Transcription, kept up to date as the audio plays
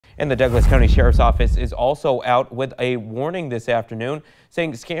And the Douglas County Sheriff's Office is also out with a warning this afternoon,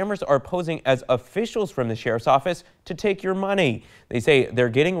 saying scammers are posing as officials from the Sheriff's Office to take your money. They say they're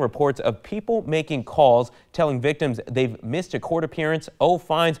getting reports of people making calls telling victims they've missed a court appearance, owe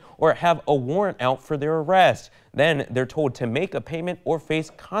fines, or have a warrant out for their arrest. Then they're told to make a payment or face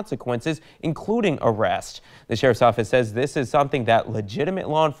consequences, including arrest. The Sheriff's Office says this is something that legitimate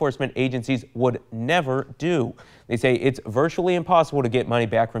law enforcement agencies would never do. They say it's virtually impossible to get money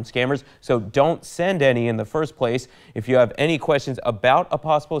back from scammers, so don't send any in the first place. If you have any questions about a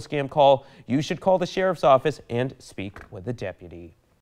possible scam call, you should call the Sheriff's Office and speak with a deputy.